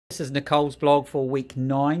this is Nicole's blog for week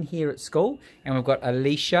 9 here at school. And we've got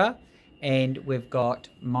Alicia, and we've got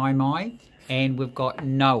Mai, and we've got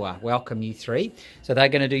Noah. Welcome, you three. So they're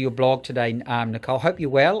going to do your blog today, Nicole. Hope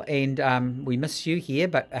you're well, and we miss you here,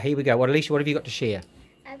 but here we go. What, Alicia, what have you got to share?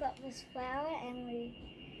 I got this flower, and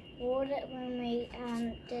we wore it when we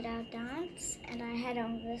did our dance, and I had it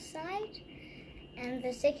on this side. And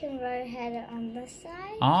the second row had it on this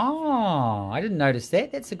side. Oh, I didn't notice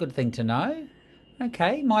that. That's a good thing to know.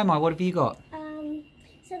 Okay, Mai, what have you got?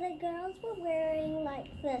 So the girls were wearing like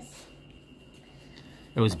this.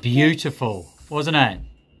 It was beautiful, wasn't it?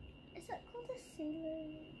 Is it called a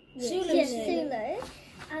Sulu? Yes,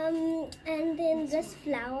 Sulu. And then this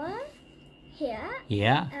flower here.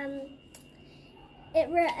 Yeah.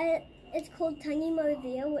 It's called Tangi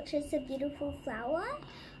Movia, which is a beautiful flower.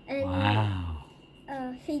 And Wow.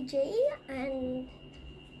 Fiji and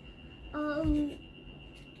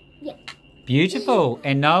yeah. Beautiful.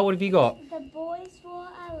 And Noah, what have you got? The boys wore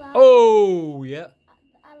a love. Oh, yeah.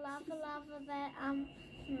 A lava that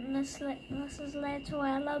Mrs.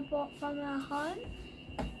 Latuela bought from her home,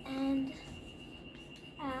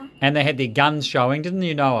 And they had their guns showing, didn't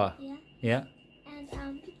you, Noah? Yeah. Yeah. And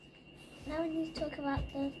now we need to talk about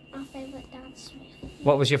our favourite dance move.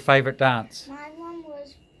 What was your favourite dance? My one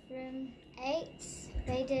was room 8.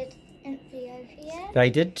 They did Ethiopia. They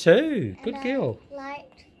did too. Good And girl. I liked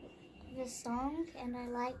the song, and I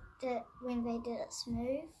liked it when they did it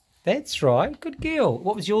smooth. That's right. Good girl.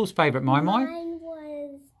 What was yours favourite, Mai? Mine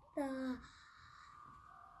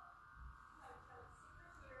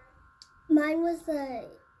was the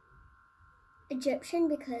Egyptian,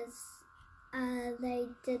 because they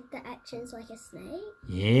did the actions like a snake.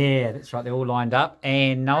 Yeah, that's right. They're all lined up.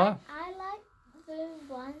 And Noah? I like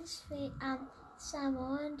the ones the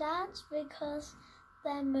Samoan dance, because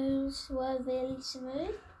their moves were really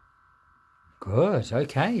smooth. Good.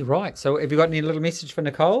 Okay, right. So have you got any little message for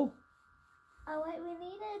Nicole? Oh wait, we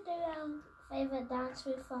need to do our favourite dance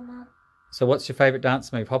move from our... So what's your favourite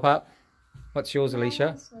dance move? Hop up. What's yours, Alicia?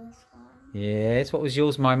 Mine was this one. Yes. What was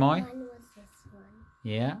yours, Mai? Mine was this one.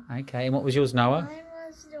 Yeah. Okay. And what was yours, Noah? Mine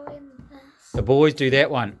was doing this. The boys do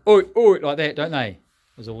that one. Oi, oi, like that, don't they?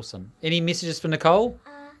 It was awesome. Any messages for Nicole?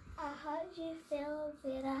 I hope you feel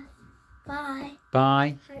better. Bye.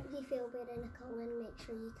 Bye. Hope you feel better, Nicole, and make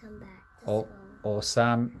sure you come back to Oh, school.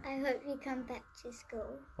 awesome. I hope you come back to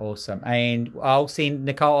school. Awesome. And I'll send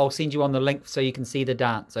you on the link so you can see the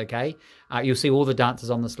dance, okay? You'll see all the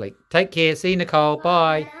dances on this link. Take care. See you, Nicole.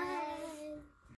 Bye. Bye.